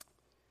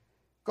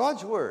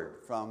God's Word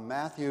from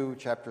Matthew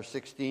chapter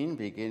 16,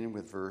 beginning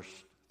with verse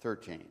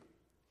 13.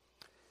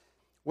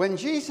 When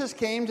Jesus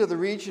came to the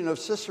region of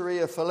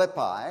Caesarea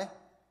Philippi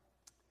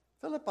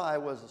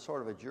was a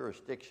sort of a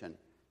jurisdiction,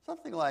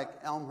 something like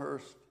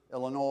Elmhurst,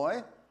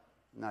 Illinois,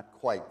 not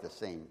quite the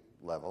same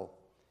level.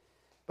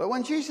 But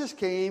when Jesus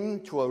came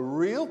to a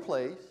real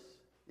place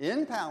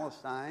in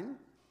Palestine,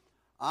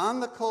 on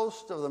the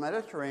coast of the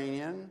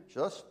Mediterranean,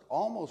 just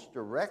almost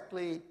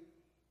directly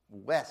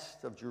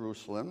west of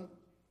Jerusalem,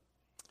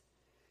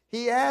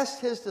 he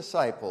asked his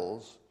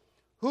disciples,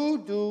 "Who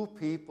do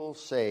people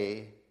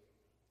say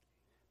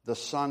the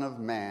Son of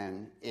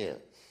Man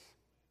is?"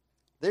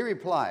 They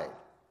replied,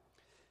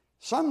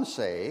 "Some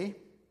say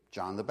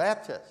John the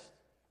Baptist,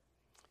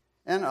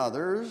 and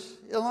others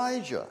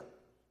Elijah,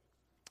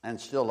 and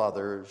still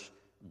others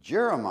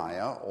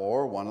Jeremiah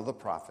or one of the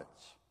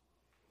prophets."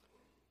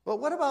 "But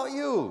what about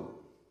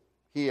you?"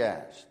 he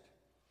asked.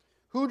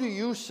 "Who do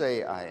you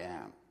say I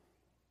am?"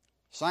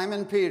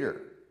 Simon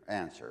Peter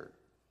answered,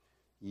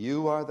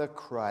 "You are the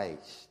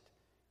Christ,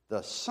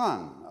 the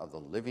Son of the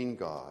living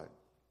God."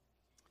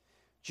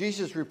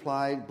 Jesus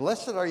replied,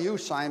 "Blessed are you,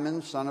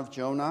 Simon, son of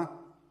Jonah,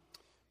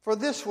 for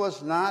this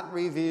was not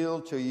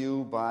revealed to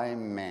you by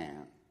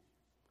man,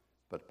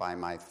 but by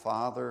my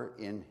Father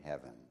in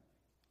heaven.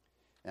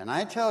 And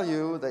I tell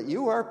you that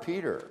you are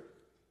Peter,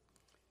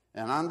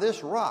 and on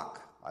this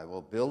rock I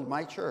will build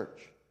my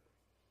church,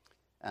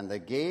 and the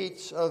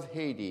gates of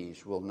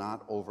Hades will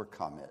not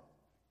overcome it.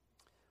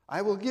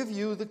 I will give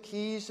you the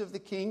keys of the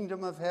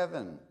kingdom of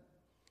heaven.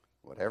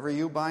 Whatever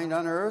you bind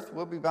on earth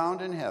will be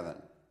bound in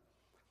heaven.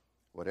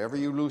 Whatever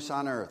you loose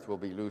on earth will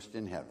be loosed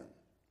in heaven."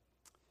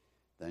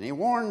 Then he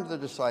warned the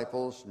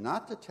disciples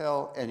not to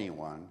tell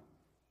anyone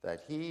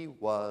that he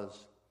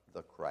was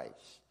the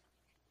Christ.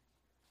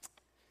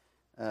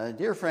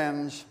 Dear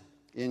friends,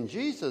 in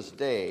Jesus'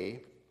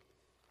 day,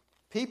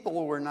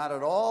 people were not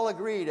at all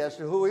agreed as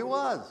to who he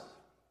was.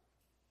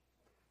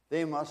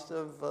 They must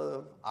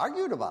have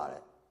argued about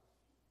it,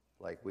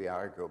 like we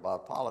argue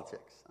about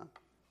politics.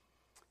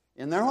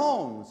 In their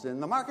homes, in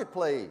the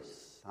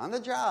marketplace, on the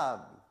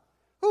job.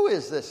 Who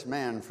is this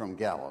man from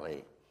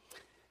Galilee?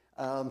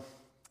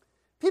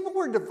 People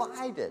were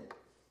divided.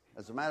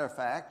 As a matter of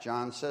fact,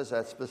 John says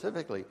that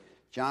specifically.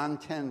 John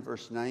 10,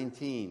 verse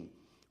 19,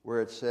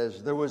 where it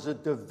says, "There was a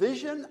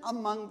division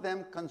among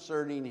them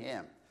concerning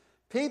him."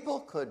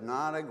 People could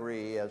not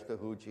agree as to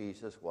who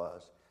Jesus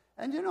was.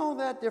 And you know,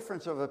 that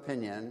difference of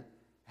opinion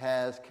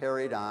has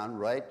carried on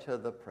right to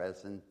the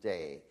present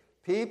day.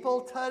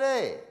 People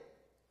today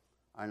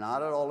are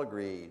not at all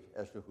agreed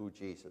as to who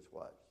Jesus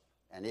was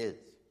and is.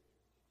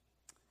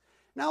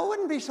 Now, it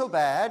wouldn't be so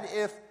bad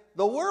if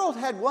the world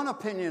had one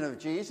opinion of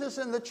Jesus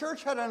and the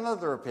church had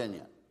another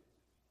opinion.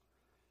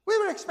 We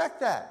would expect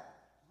that.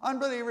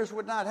 Unbelievers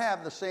would not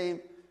have the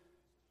same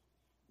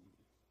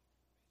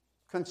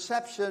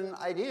conception,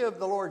 idea of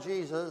the Lord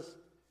Jesus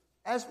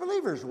as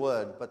believers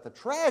would. But the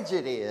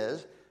tragedy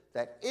is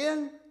that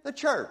in the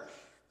church,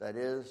 that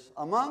is,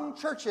 among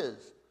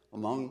churches,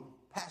 among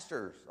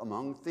pastors,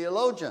 among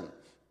theologians,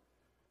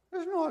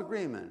 there's no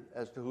agreement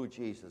as to who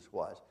Jesus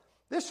was.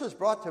 This was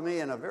brought to me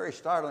in a very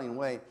startling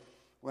way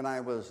when I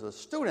was a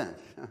student,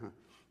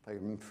 if I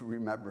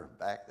remember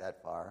back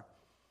that far,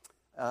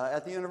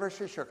 at the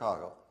University of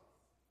Chicago.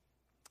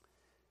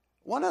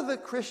 One of the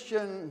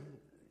Christian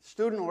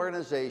student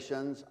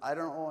organizations, I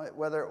don't know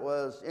whether it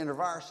was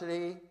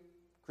InterVarsity,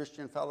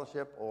 Christian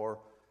Fellowship, or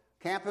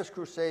Campus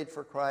Crusade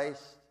for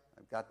Christ.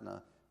 I've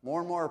gotten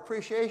more and more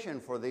appreciation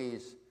for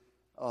these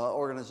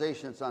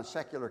organizations on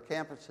secular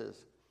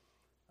campuses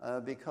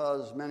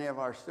because many of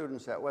our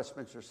students at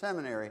Westminster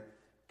Seminary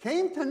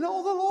came to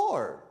know the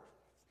Lord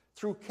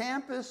through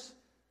campus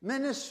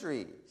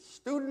ministries,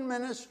 student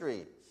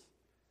ministries,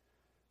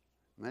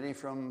 many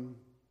from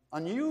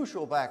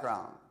unusual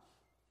backgrounds,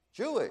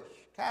 Jewish,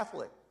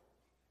 Catholic,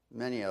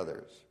 many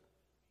others.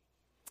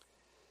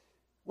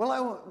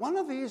 Well, one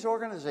of these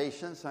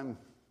organizations, I'm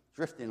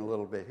drifting a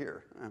little bit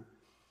here,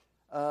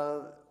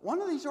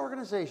 one of these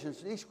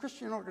organizations, these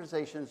Christian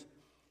organizations,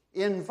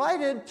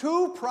 invited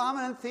two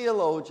prominent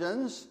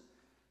theologians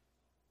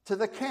to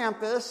the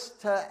campus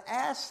to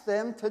ask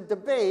them to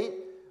debate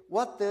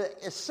what the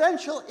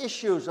essential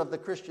issues of the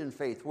Christian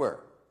faith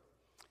were.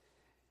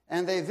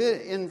 And they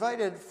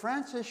invited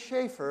Francis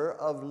Schaeffer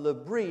of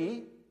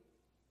L'Abri,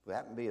 who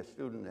happened to be a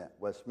student at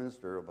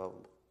Westminster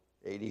about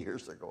 80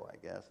 years ago, I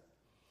guess,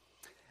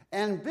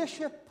 and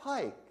Bishop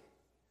Pike,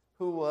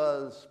 who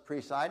was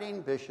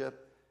presiding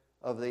bishop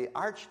of the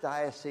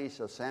Archdiocese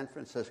of San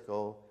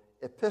Francisco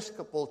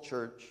Episcopal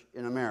Church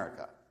in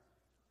America,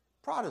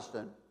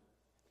 Protestant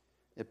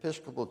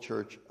Episcopal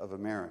Church of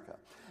America.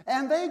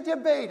 And they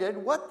debated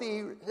what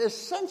the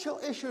essential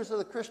issues of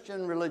the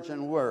Christian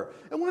religion were.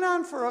 It went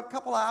on for a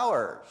couple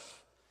hours,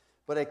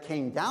 but it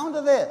came down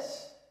to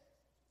this: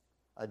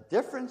 a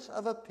difference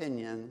of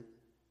opinion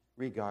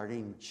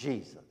regarding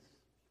Jesus.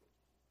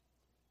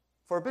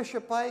 For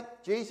Bishop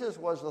Pike, Jesus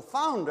was the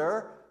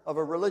founder of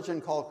a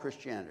religion called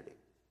Christianity.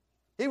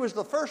 He was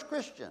the first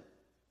Christian.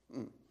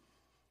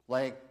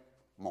 Like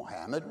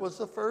Mohammed was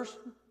the first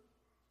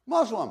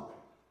Muslim,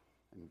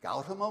 and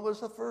Gautama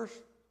was the first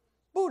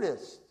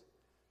Buddhist,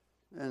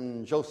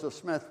 and Joseph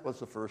Smith was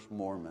the first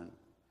Mormon.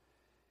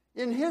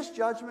 In his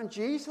judgment,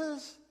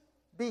 Jesus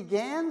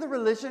began the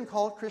religion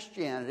called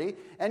Christianity,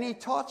 and he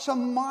taught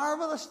some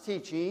marvelous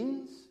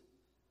teachings,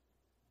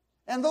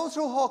 and those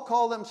who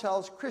call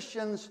themselves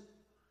Christians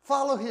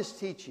follow his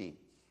teachings.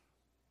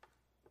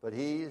 But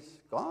he's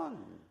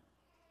gone,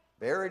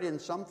 buried in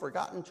some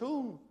forgotten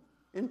tomb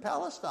in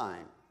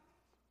Palestine,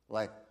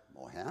 like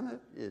Mohammed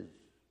is,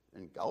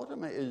 and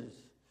Gautama is,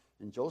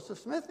 and Joseph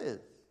Smith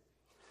is.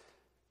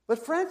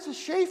 But Francis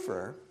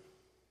Schaeffer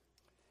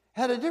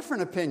had a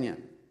different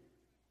opinion.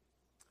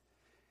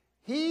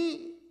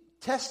 He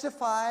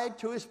testified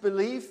to his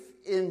belief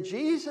in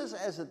Jesus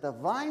as a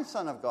divine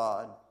Son of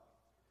God,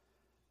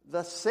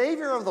 the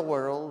Savior of the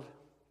world,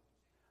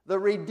 the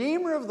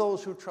Redeemer of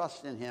those who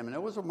trust in him. And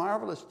it was a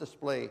marvelous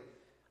display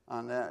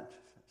on that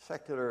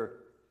secular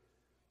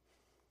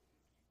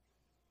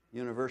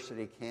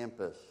university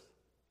campus.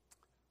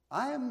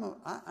 I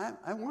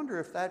wonder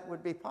if that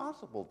would be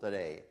possible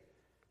today,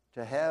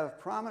 to have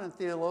prominent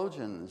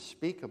theologians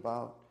speak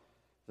about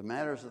the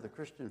matters of the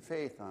Christian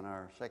faith on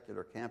our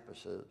secular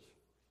campuses.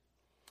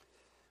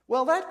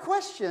 Well, that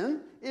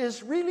question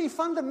is really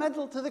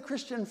fundamental to the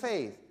Christian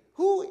faith.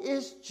 Who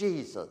is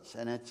Jesus?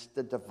 And it's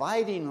the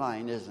dividing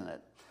line, isn't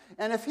it?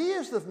 And if he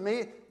is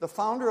the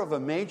founder of a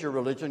major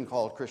religion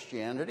called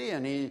Christianity,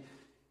 and he's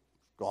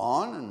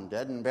gone and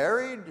dead and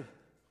buried,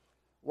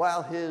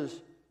 while his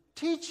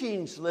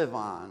teachings live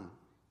on,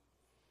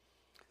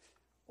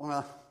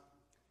 well,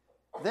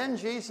 then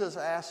Jesus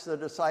asked the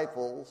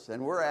disciples,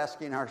 and we're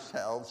asking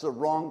ourselves, the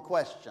wrong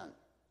question.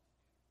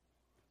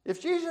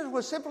 If Jesus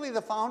was simply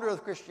the founder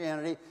of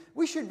Christianity,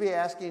 we should be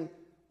asking,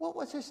 what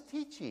was his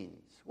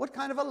teachings? What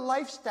kind of a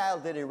lifestyle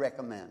did he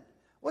recommend?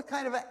 What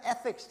kind of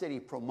ethics did he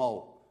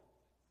promote?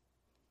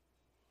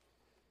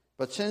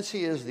 But since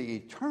he is the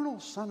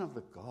eternal Son of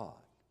the God,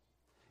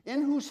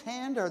 in whose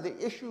hand are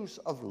the issues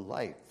of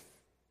life,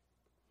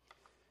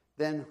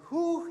 then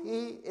who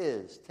he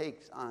is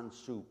takes on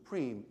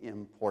supreme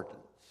importance.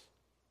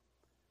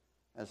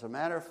 As a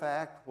matter of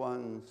fact,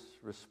 one's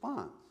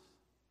response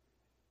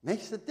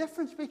makes the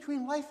difference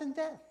between life and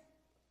death,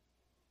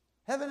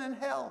 heaven and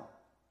hell,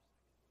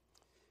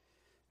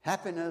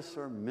 happiness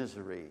or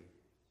misery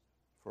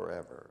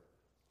forever.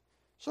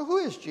 So who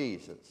is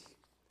Jesus?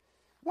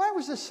 Why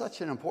was this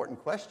such an important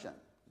question?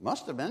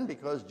 Must have been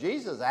because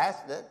Jesus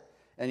asked it,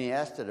 and he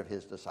asked it of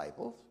his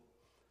disciples.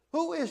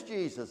 Who is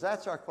Jesus?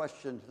 That's our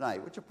question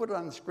tonight. Would you put it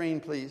on the screen,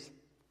 please?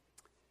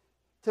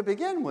 To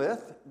begin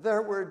with,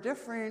 there were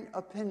differing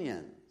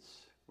opinions.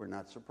 We're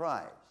not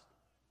surprised.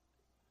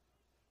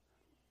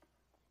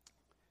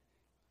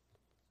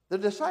 The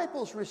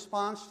disciples'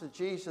 response to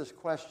Jesus'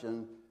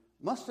 question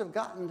must have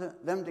gotten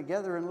them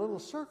together in a little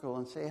circle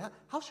and say,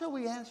 how shall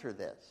we answer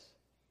this?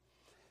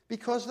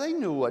 Because they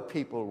knew what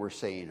people were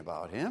saying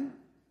about him.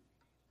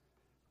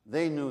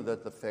 They knew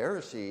that the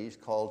Pharisees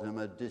called him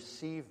a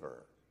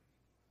deceiver,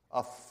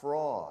 a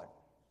fraud.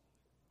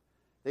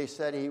 They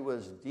said he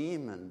was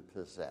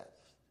demon-possessed,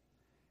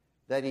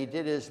 that he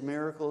did his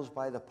miracles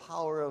by the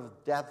power of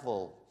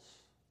devils.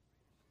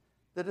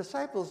 The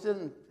disciples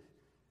didn't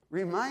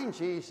remind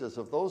Jesus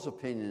of those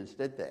opinions,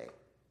 did they?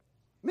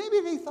 Maybe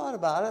they thought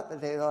about it,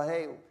 but they thought,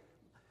 hey,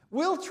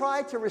 we'll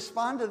try to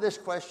respond to this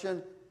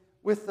question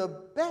with the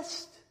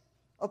best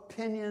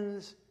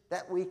opinions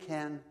that we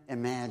can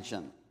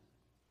imagine.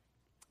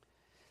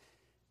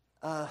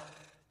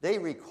 They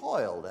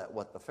recoiled at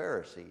what the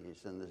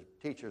Pharisees and the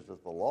teachers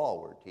of the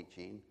law were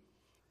teaching,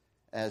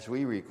 as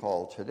we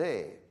recall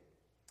today.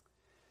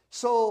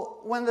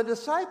 So when the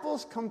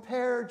disciples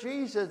compare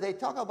Jesus, they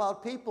talk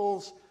about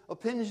people's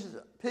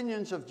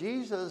opinions of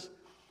Jesus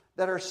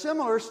that are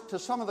similar to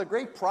some of the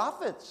great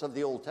prophets of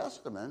the Old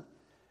Testament.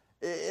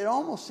 It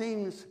almost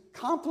seems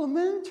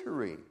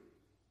complimentary.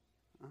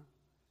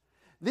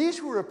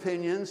 These were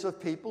opinions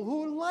of people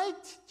who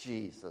liked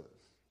Jesus.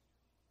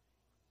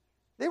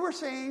 They were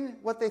saying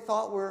what they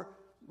thought were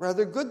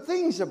rather good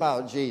things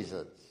about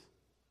Jesus.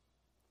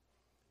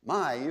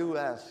 You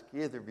ask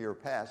either of your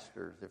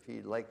pastors if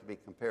he'd like to be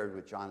compared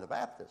with John the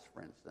Baptist,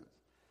 for instance.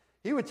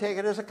 He would take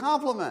it as a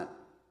compliment.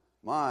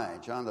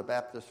 John the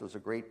Baptist was a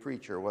great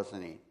preacher,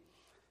 wasn't he?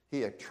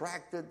 He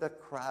attracted the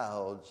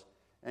crowds,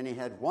 and he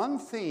had one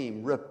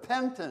theme,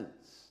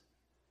 repentance,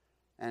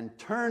 and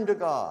turn to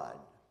God.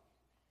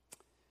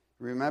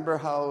 Remember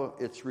how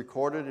it's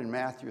recorded in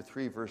Matthew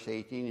 3, verse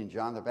 18, and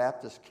John the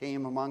Baptist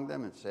came among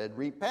them and said,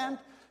 repent,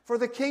 for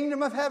the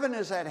kingdom of heaven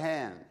is at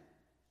hand.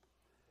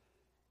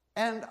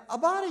 And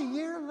about a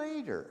year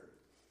later,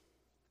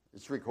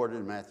 it's recorded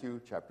in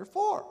Matthew chapter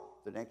 4,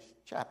 the next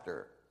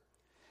chapter,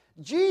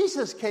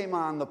 Jesus came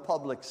on the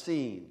public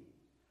scene.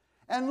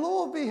 And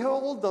lo and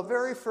behold, the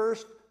very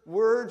first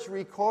words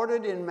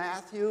recorded in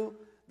Matthew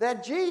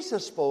that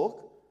Jesus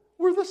spoke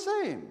were the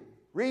same.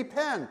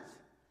 Repent,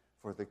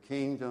 for the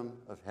kingdom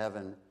of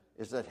heaven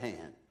is at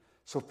hand.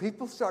 So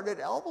people started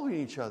elbowing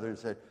each other and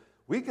said,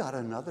 we got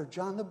another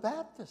John the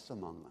Baptist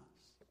among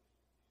us.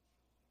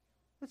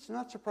 It's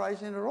not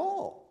surprising at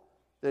all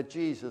that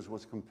Jesus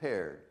was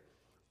compared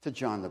to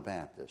John the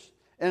Baptist.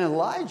 And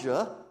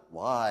Elijah,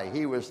 why,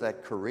 he was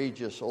that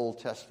courageous Old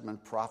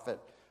Testament prophet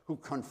who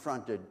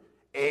confronted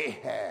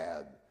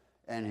Ahab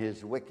and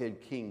his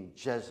wicked king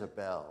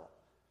Jezebel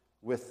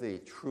with the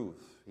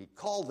truth. He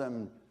called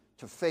them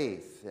to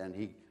faith, and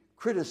he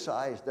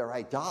criticized their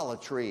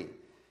idolatry.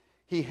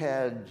 He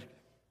had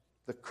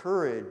the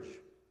courage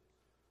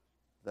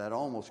that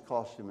almost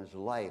cost him his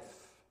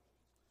life.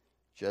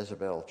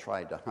 Jezebel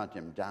tried to hunt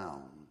him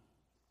down.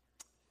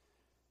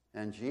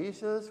 And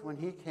Jesus, when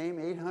he came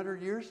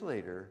 800 years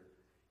later,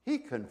 he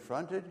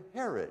confronted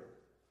Herod,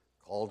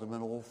 called him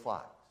an old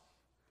fox.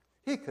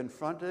 He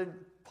confronted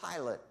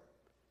Pilate.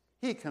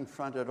 He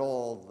confronted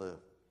all the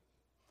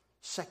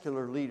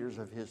secular leaders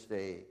of his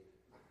day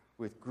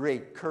with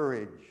great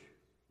courage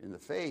in the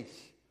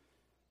face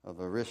of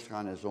the risk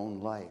on his own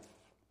life.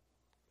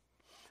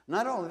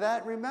 Not only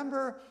that,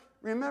 remember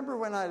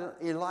when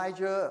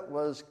Elijah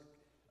was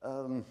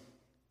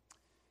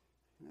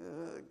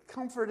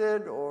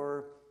comforted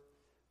or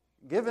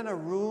given a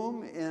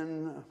room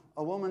in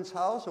a woman's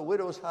house, a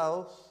widow's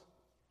house.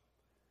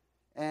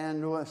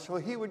 And so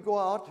he would go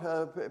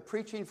out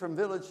preaching from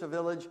village to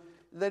village.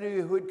 Then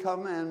he would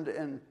come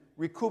and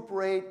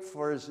recuperate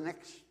for his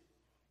next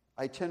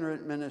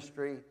itinerant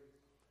ministry.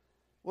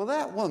 Well,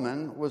 that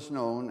woman was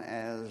known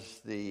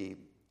as the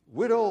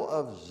widow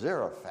of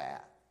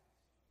Zarephath.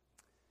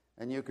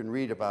 And you can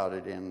read about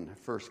it in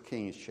 1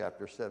 Kings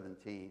chapter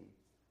 17,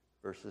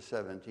 verses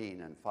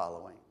 17 and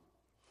following.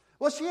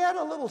 Well, she had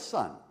a little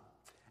son.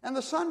 And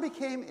the son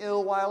became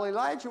ill while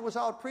Elijah was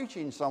out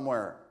preaching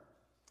somewhere.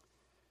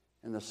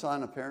 And the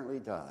son apparently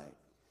died.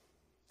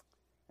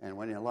 And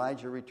when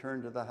Elijah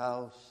returned to the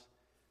house,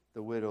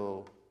 the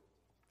widow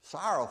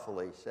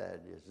sorrowfully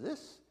said,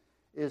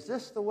 Is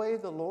this the way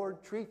the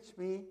Lord treats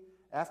me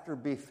after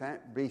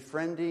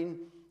befriending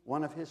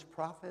one of his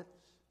prophets?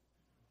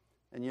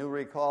 And you'll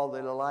recall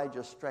that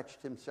Elijah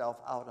stretched himself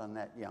out on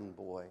that young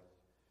boy.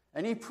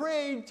 And he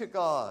prayed to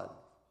God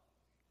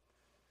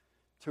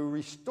to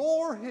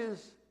restore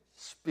his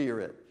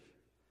spirit.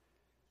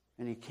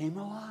 And he came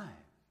alive.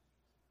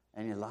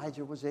 And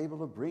Elijah was able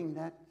to bring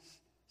that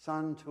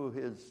son to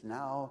his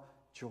now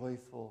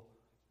joyful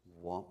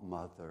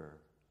mother.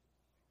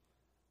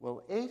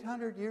 Well,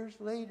 800 years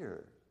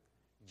later,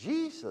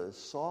 Jesus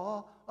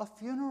saw a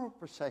funeral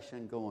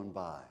procession going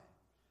by.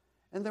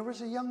 And there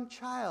was a young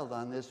child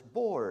on this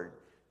board.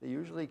 They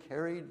usually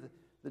carried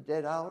the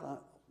dead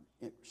out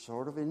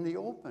sort of in the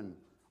open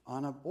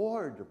on a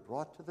board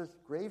brought to the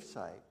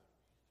gravesite.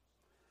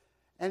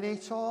 And he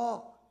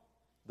saw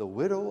the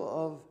widow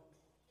of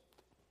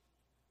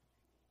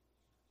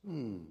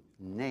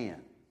Nain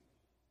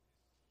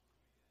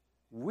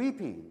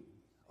weeping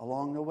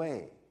along the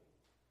way.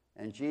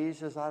 And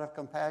Jesus, out of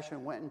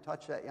compassion, went and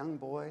touched that young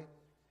boy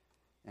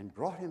and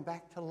brought him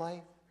back to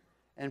life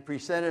and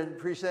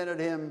presented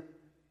him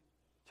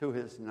to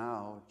his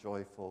now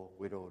joyful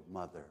widowed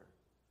mother.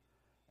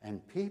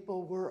 And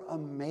people were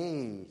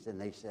amazed, and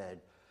they said,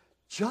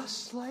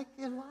 just like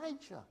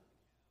Elijah.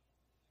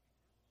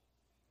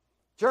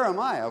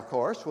 Jeremiah, of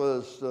course,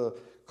 was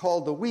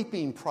called the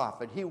weeping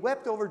prophet. He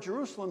wept over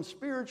Jerusalem's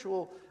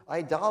spiritual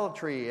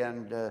idolatry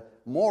and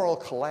moral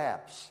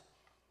collapse.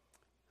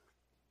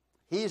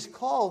 He's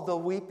called the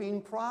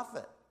weeping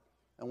prophet.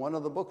 And one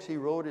of the books he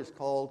wrote is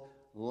called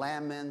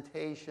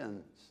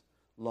Lamentations.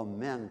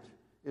 Lament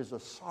is a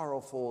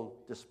sorrowful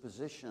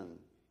disposition.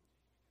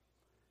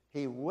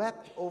 He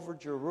wept over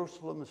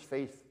Jerusalem's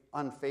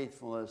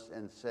unfaithfulness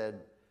and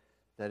said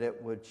that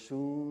it would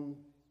soon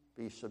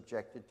be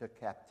subjected to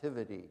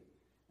captivity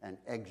and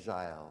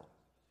exile.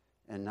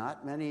 And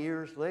not many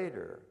years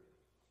later,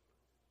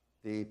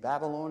 the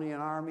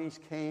Babylonian armies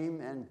came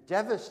and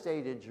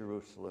devastated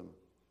Jerusalem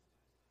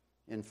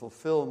in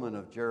fulfillment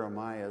of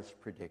Jeremiah's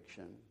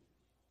prediction.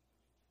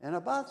 And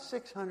about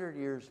 600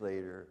 years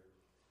later,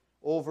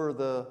 over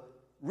the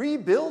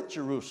rebuilt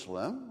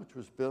Jerusalem, which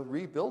was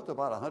rebuilt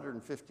about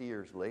 150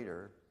 years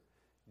later,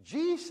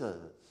 Jesus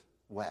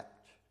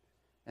wept.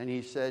 And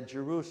he said,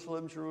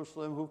 Jerusalem,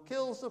 Jerusalem, who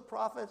kills the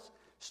prophets,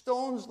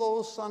 stones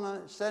those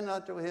sent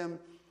unto him,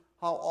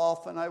 how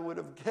often I would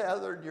have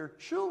gathered your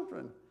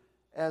children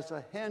as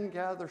a hen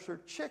gathers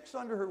her chicks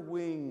under her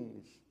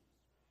wings,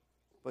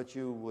 but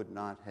you would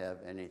not have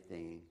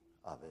anything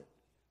of it.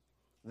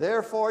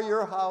 Therefore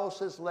your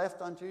house is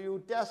left unto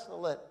you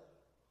desolate.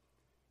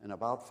 And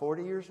about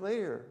 40 years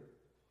later,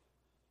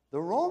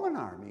 the Roman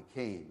army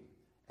came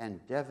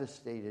and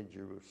devastated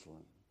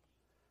Jerusalem.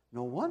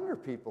 No wonder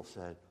people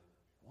said,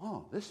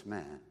 wow, this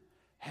man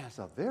has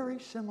a very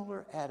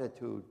similar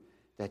attitude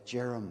that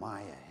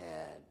Jeremiah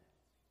had.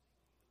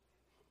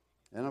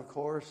 And of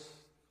course,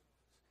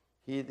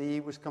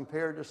 he was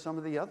compared to some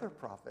of the other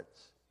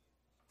prophets.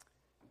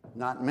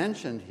 Not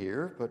mentioned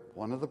here, but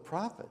one of the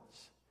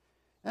prophets.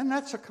 And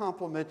that's a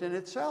compliment in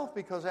itself,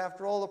 because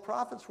after all, the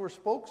prophets were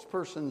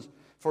spokespersons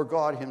for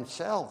God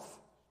himself.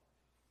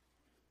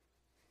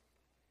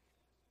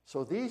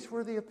 So these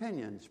were the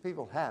opinions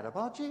people had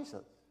about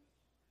Jesus.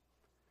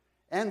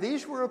 And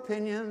these were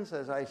opinions,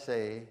 as I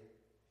say,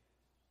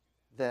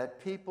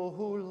 that people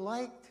who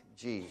liked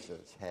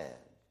Jesus had.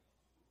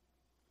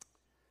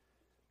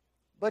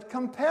 But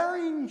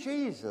comparing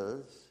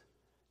Jesus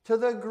to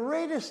the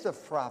greatest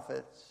of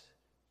prophets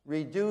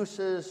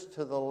reduces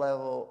to the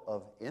level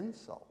of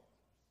insult.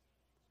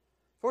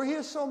 For he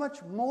is so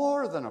much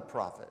more than a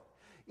prophet.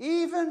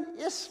 Even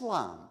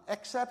Islam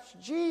accepts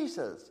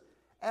Jesus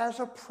as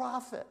a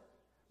prophet.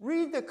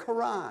 Read the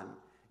Quran.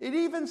 It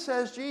even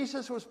says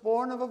Jesus was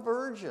born of a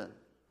virgin,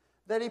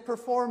 that he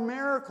performed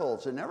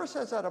miracles. It never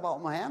says that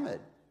about Muhammad.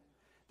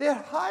 They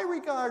had high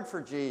regard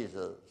for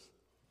Jesus.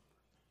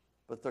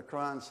 But the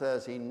Quran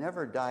says he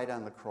never died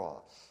on the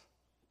cross.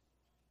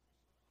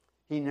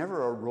 He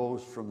never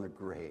arose from the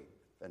grave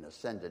and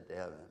ascended to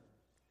heaven.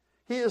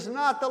 He is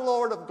not the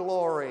Lord of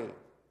glory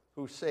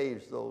who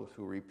saves those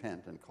who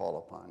repent and call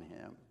upon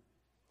him.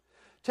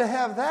 To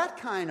have that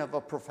kind of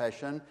a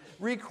profession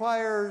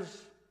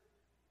requires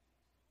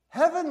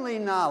heavenly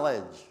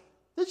knowledge.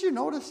 Did you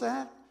notice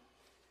that?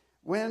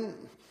 When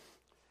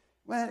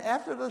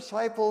after the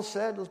disciples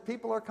said,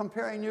 people are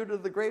comparing you to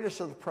the greatest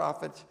of the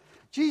prophets,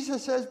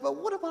 Jesus says, but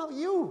what about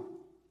you?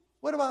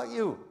 What about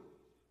you?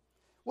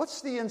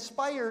 What's the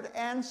inspired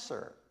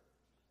answer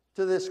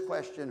to this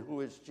question,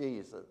 who is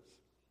Jesus?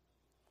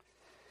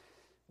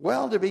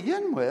 Well, to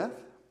begin with,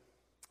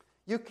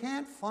 you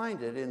can't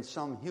find it in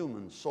some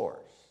human source.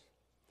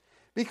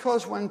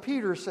 Because when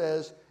Peter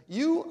says,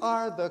 you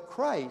are the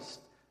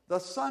Christ, the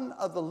Son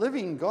of the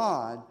living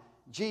God,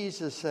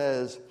 Jesus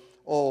says,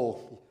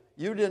 oh,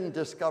 you didn't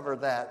discover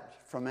that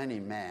from any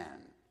man.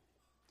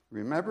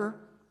 Remember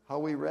how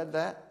we read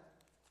that?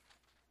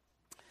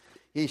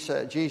 He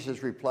said,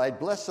 Jesus replied,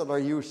 blessed are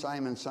you,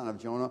 Simon, son of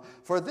Jonah,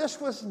 for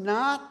this was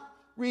not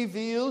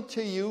revealed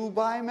to you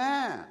by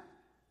man,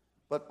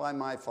 but by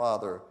my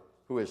Father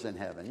who is in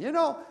heaven. You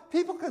know,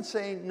 people can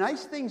say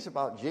nice things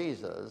about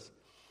Jesus,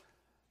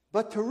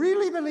 but to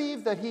really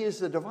believe that he is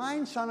the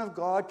divine Son of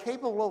God,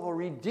 capable of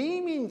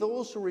redeeming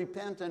those who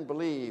repent and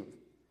believe,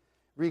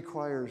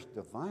 requires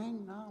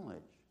divine knowledge.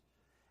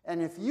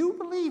 And if you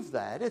believe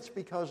that, it's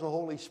because the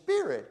Holy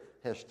Spirit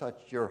has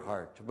touched your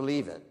heart to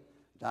believe it,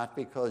 not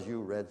because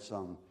you read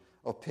some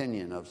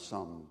opinion of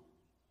some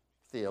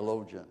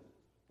theologian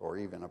or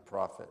even a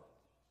prophet.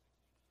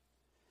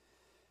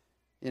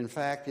 In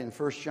fact, in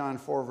 1 John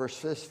 4, verse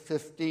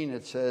 15,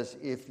 it says,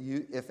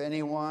 if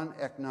anyone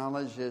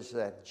acknowledges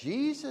that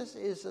Jesus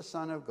is the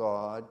Son of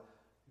God,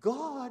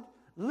 God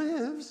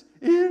lives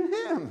in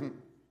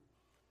him.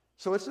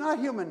 So it's not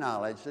human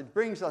knowledge that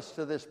brings us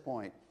to this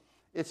point.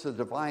 It's the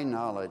divine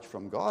knowledge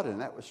from God, and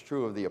that was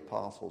true of the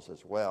apostles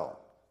as well.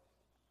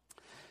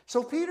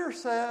 So Peter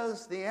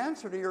says, the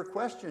answer to your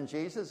question,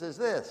 Jesus, is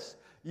this: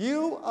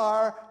 you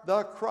are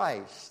the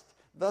Christ,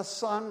 the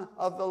Son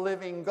of the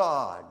living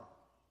God.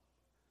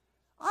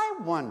 I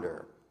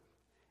wonder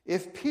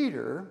if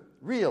Peter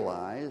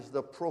realized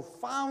the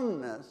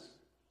profoundness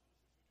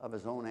of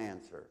his own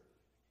answer.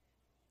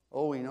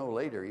 Oh, we know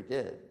later he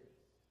did.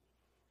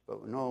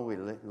 But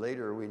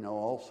later we know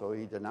also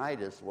he denied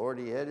his Lord.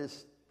 He had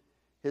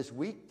his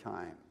weak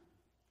time.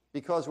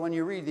 Because when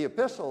you read the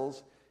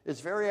epistles, it's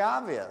very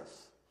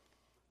obvious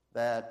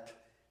that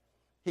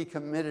he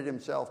committed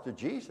himself to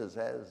Jesus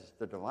as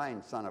the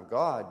divine Son of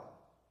God.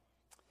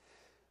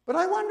 But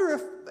I wonder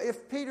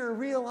if Peter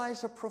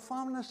realized the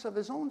profoundness of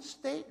his own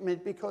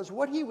statement, because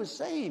what he was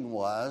saying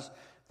was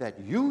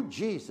that you,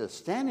 Jesus,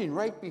 standing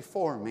right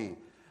before me,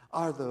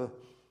 are the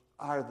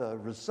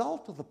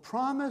result of the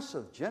promise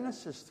of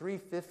Genesis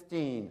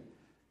 3:15,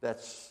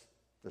 that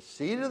the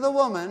seed of the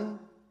woman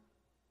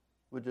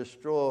would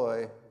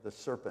destroy the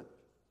serpent.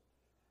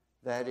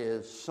 That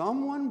is,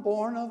 someone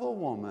born of a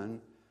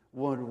woman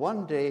would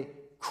one day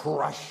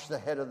crush the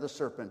head of the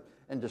serpent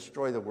and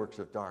destroy the works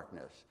of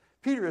darkness.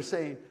 Peter is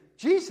saying,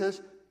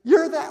 Jesus,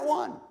 you're that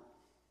one.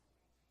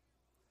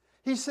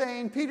 He's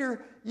saying,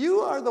 Peter, you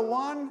are the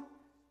one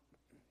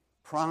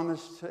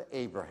promised to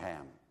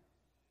Abraham,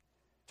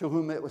 to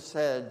whom it was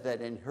said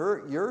that in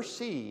your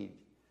seed,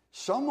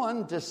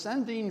 someone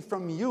descending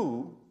from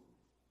you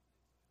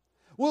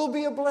will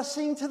be a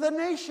blessing to the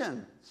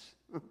nations.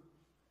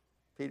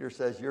 Peter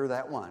says, you're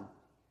that one.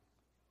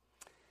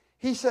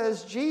 He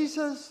says,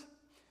 Jesus,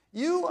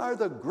 you are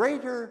the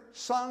greater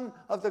son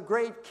of the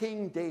great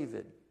King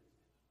David.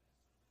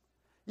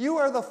 You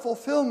are the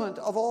fulfillment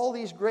of all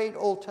these great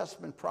Old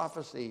Testament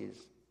prophecies.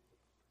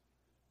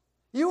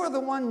 You are the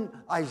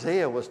one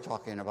Isaiah was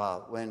talking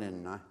about when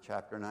in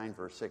chapter 9,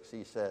 verse 6,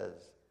 he says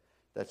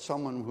that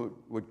someone who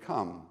would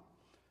come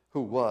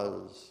who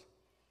was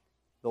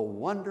the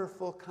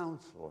wonderful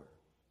counselor,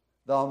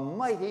 the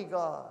mighty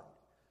God,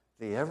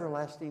 the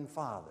everlasting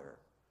Father,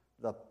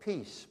 the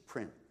peace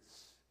prince.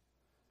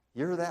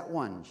 You're that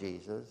one,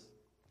 Jesus.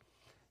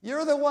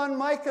 You're the one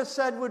Micah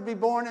said would be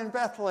born in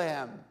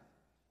Bethlehem.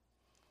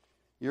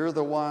 You're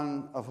the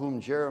one of whom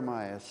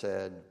Jeremiah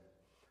said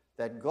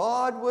that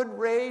God would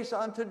raise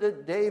unto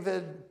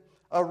David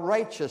a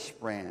righteous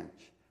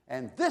branch,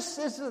 and this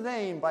is the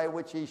name by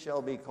which he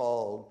shall be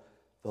called,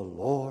 the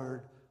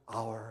Lord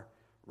our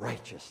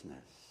righteousness.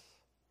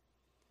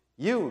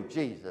 You,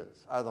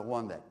 Jesus, are the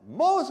one that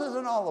Moses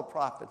and all the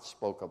prophets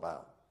spoke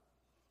about.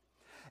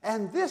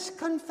 And this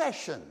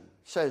confession,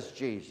 says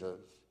Jesus,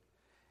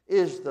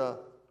 is the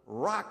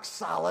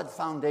rock-solid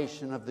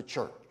foundation of the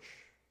church.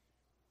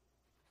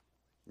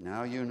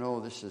 Now you know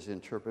this is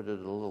interpreted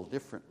a little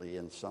differently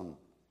in some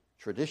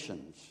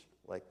traditions,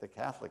 like the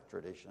Catholic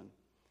tradition.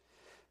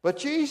 But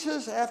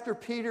Jesus, after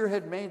Peter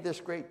had made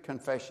this great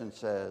confession,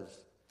 says,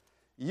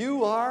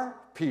 you are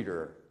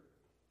Peter.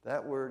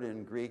 That word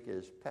in Greek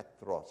is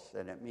Petros,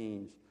 and it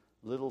means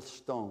little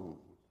stone.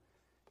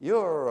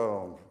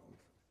 You're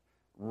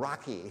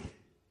rocky,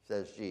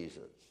 says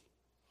Jesus.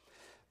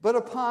 But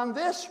upon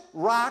this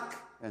rock,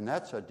 and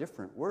that's a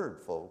different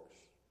word, folks,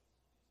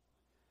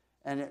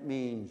 and it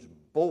means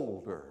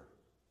boulder.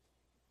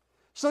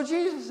 So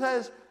Jesus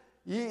says,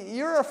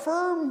 you're a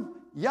firm,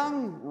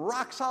 young,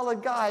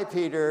 rock-solid guy,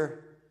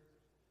 Peter,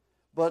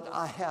 but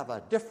I have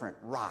a different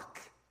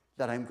rock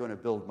that I'm going to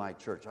build my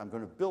church. I'm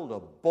going to build a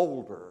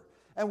boulder.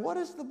 And what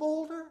is the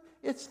boulder?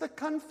 It's the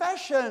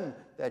confession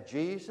that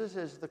Jesus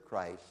is the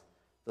Christ,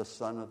 the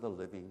Son of the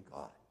living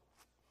God.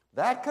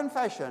 That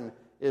confession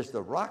is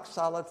the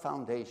rock-solid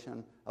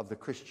foundation of the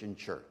Christian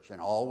church and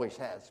always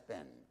has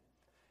been.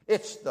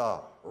 It's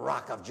the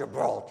rock of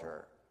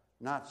Gibraltar,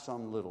 not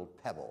some little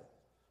pebble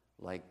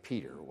like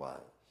Peter was.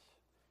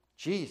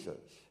 Jesus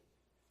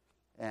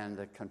and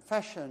the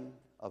confession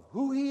of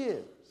who he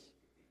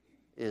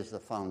is the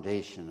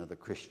foundation of the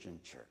Christian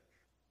church.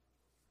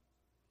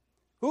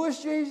 Who is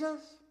Jesus?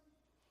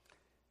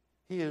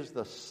 He is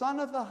the Son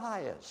of the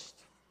highest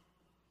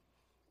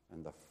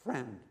and the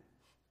friend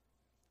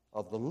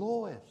of the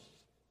lowest.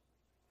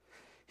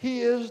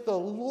 He is the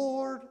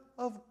Lord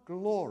of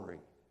glory,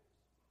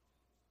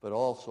 but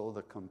also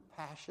the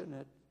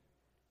compassionate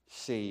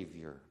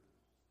Savior.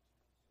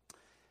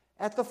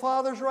 At the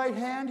Father's right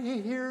hand,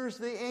 he hears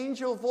the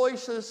angel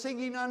voices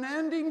singing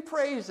unending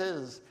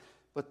praises,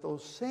 but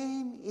those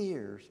same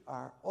ears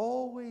are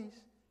always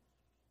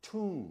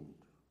tuned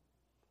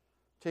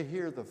to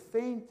hear the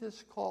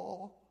faintest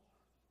call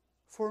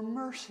for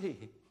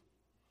mercy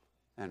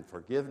and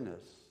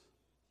forgiveness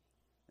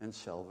and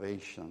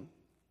salvation.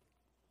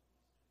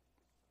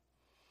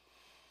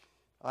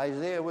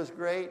 Isaiah was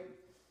great,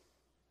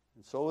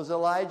 and so was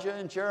Elijah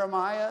and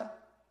Jeremiah,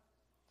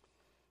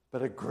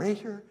 but a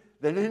greater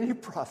than any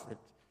prophet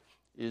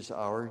is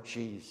our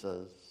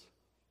Jesus.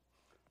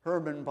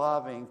 Herman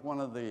Bavinck,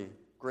 one of the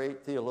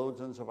great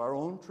theologians of our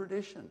own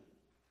tradition,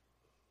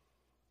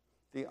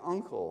 the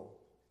uncle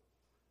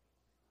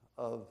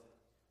of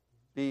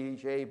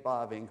B.J.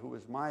 Bavinck, who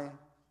was my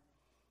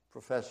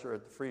professor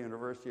at the Free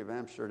University of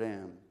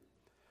Amsterdam.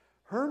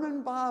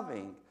 Herman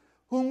Bavinck,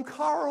 whom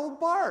Karl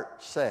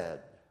Barth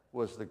said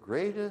was the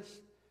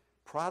greatest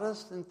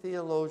Protestant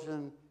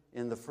theologian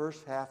in the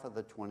first half of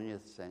the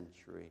 20th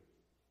century.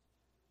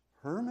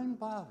 Herman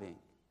Bavinck,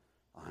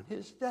 on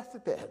his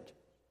deathbed,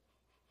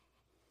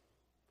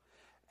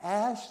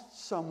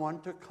 asked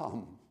someone to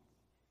come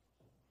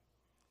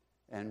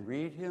and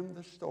read him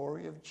the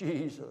story of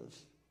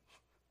Jesus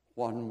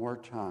one more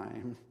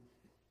time.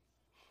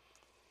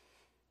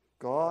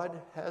 God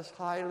has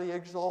highly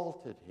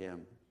exalted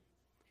him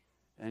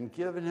and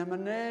given him a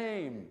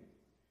name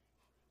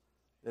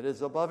that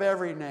is above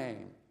every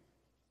name.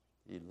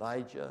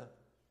 Elijah,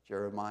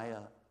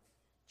 Jeremiah,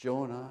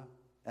 Jonah,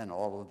 and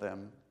all of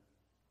them.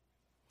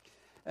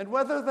 And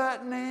whether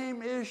that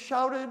name is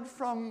shouted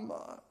from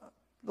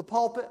the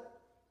pulpit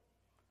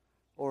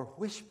or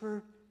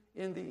whispered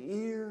in the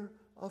ear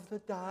of the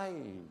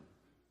dying,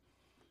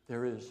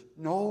 there is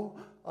no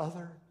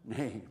other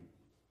name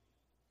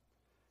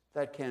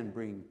that can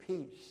bring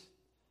peace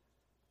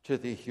to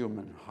the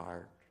human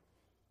heart.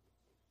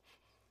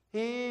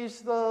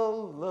 He's the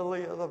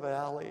lily of the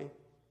valley.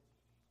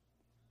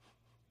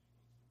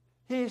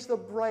 He's the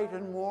bright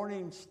and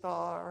morning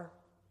star.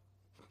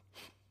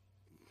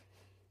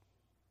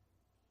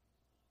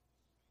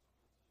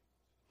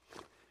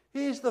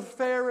 He's the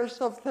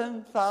fairest of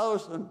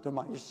 10,000 to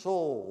my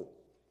soul.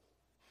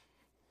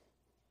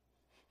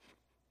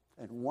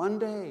 And one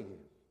day,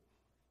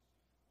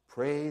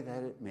 pray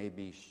that it may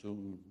be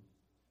soon.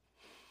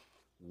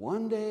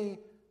 One day,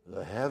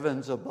 the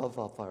heavens above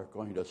us are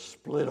going to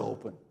split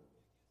open.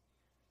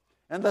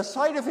 And the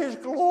sight of his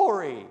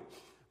glory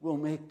will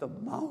make the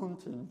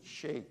mountains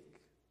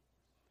shake.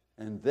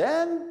 And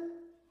then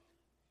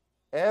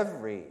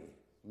every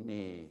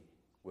knee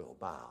will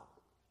bow,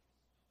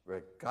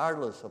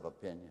 regardless of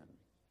opinion.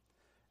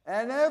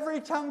 And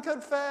every tongue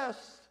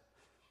confess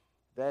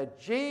that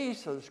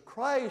Jesus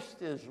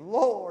Christ is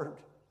Lord,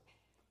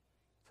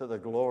 to the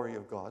glory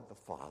of God the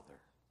Father.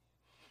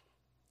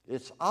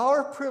 It's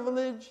our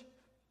privilege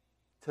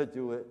to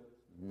do it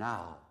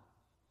now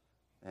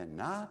and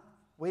not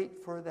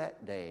wait for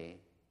that day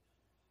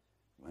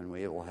when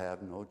we will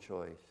have no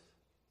choice.